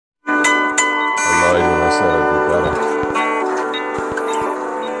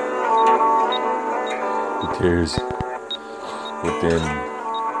tears within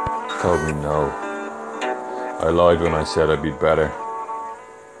told me no. I lied when I said I'd be better.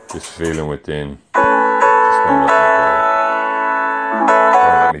 This feeling within just won't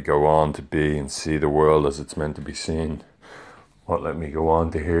let me go on to be and see the world as it's meant to be seen. Won't let me go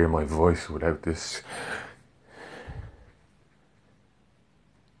on to hear my voice without this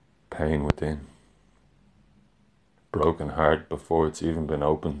pain within. Broken heart before it's even been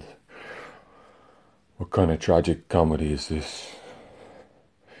opened. What kind of tragic comedy is this?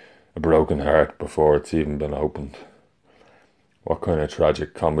 A broken heart before it's even been opened. What kind of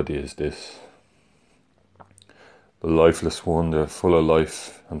tragic comedy is this? The lifeless wonder, full of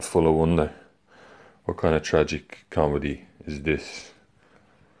life and full of wonder. What kind of tragic comedy is this?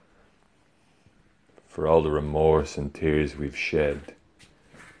 For all the remorse and tears we've shed,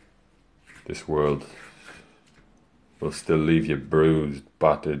 this world will still leave you bruised,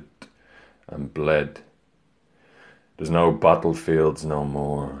 battered and bled. There's no battlefields no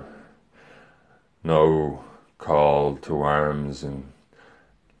more. No call to arms and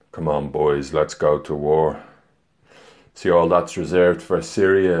come on boys, let's go to war. See, all that's reserved for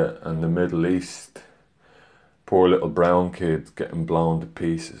Syria and the Middle East. Poor little brown kids getting blown to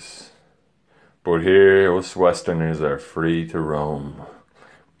pieces. But here us Westerners are free to roam.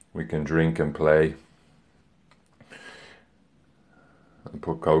 We can drink and play and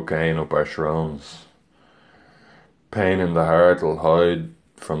put cocaine up our shrones. Pain in the heart will hide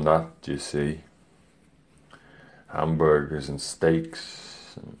from that, you see. Hamburgers and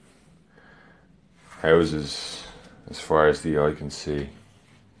steaks and houses as far as the eye can see.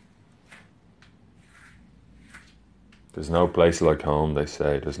 There's no place like home, they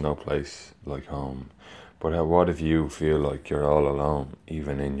say. There's no place like home. But what if you feel like you're all alone,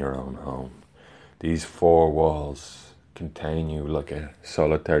 even in your own home? These four walls contain you like a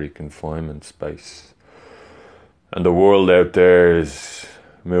solitary confinement space. And the world out there is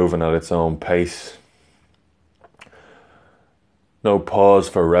moving at its own pace. No pause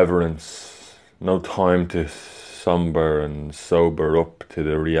for reverence, no time to somber and sober up to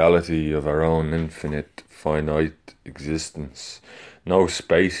the reality of our own infinite, finite existence. No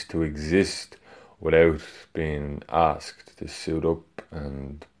space to exist without being asked to suit up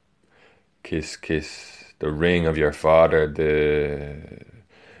and kiss the ring of your father, the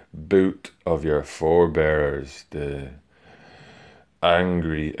boot of your forebears, the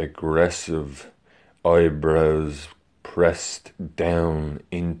angry, aggressive eyebrows pressed down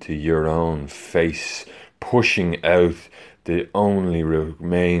into your own face, pushing out the only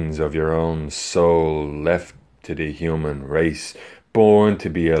remains of your own soul left to the human race, born to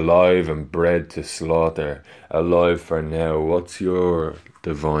be alive and bred to slaughter, alive for now. What's your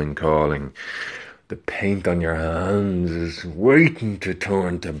divine calling? The paint on your hands is waiting to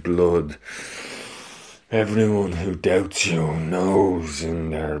turn to blood. Everyone who doubts you knows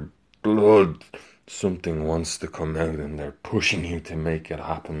in their blood something wants to come out and they're pushing you to make it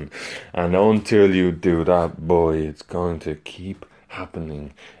happen. And until you do that, boy, it's going to keep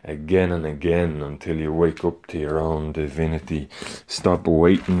happening again and again until you wake up to your own divinity. Stop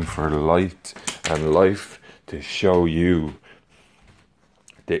waiting for light and life to show you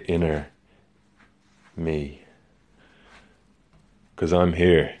the inner me. 'Cause I'm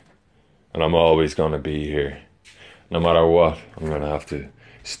here and I'm always going to be here. No matter what, I'm going to have to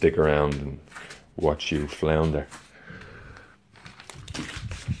stick around and watch you flounder.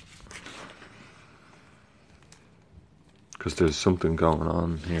 Because there's something going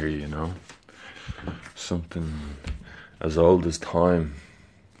on here, you know. Something as old as time.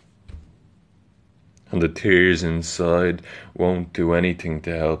 And the tears inside won't do anything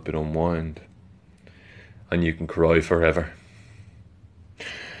to help it unwind. And you can cry forever.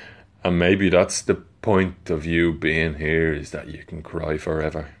 And maybe that's the point of you being here, is that you can cry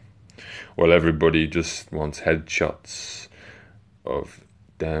forever. Well, everybody just wants headshots of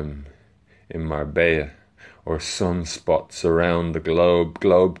them in Marbella or sunspots around the globe.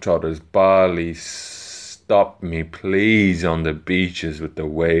 Globetrotters, Bali, stop me please on the beaches with the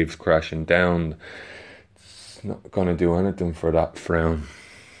waves crashing down. It's not going to do anything for that frown.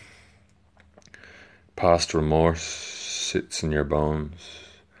 Past remorse sits in your bones,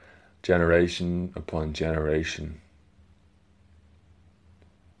 generation upon generation.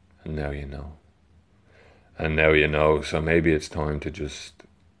 And now you know. And now you know, so maybe it's time to just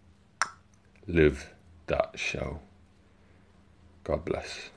live that show. God bless.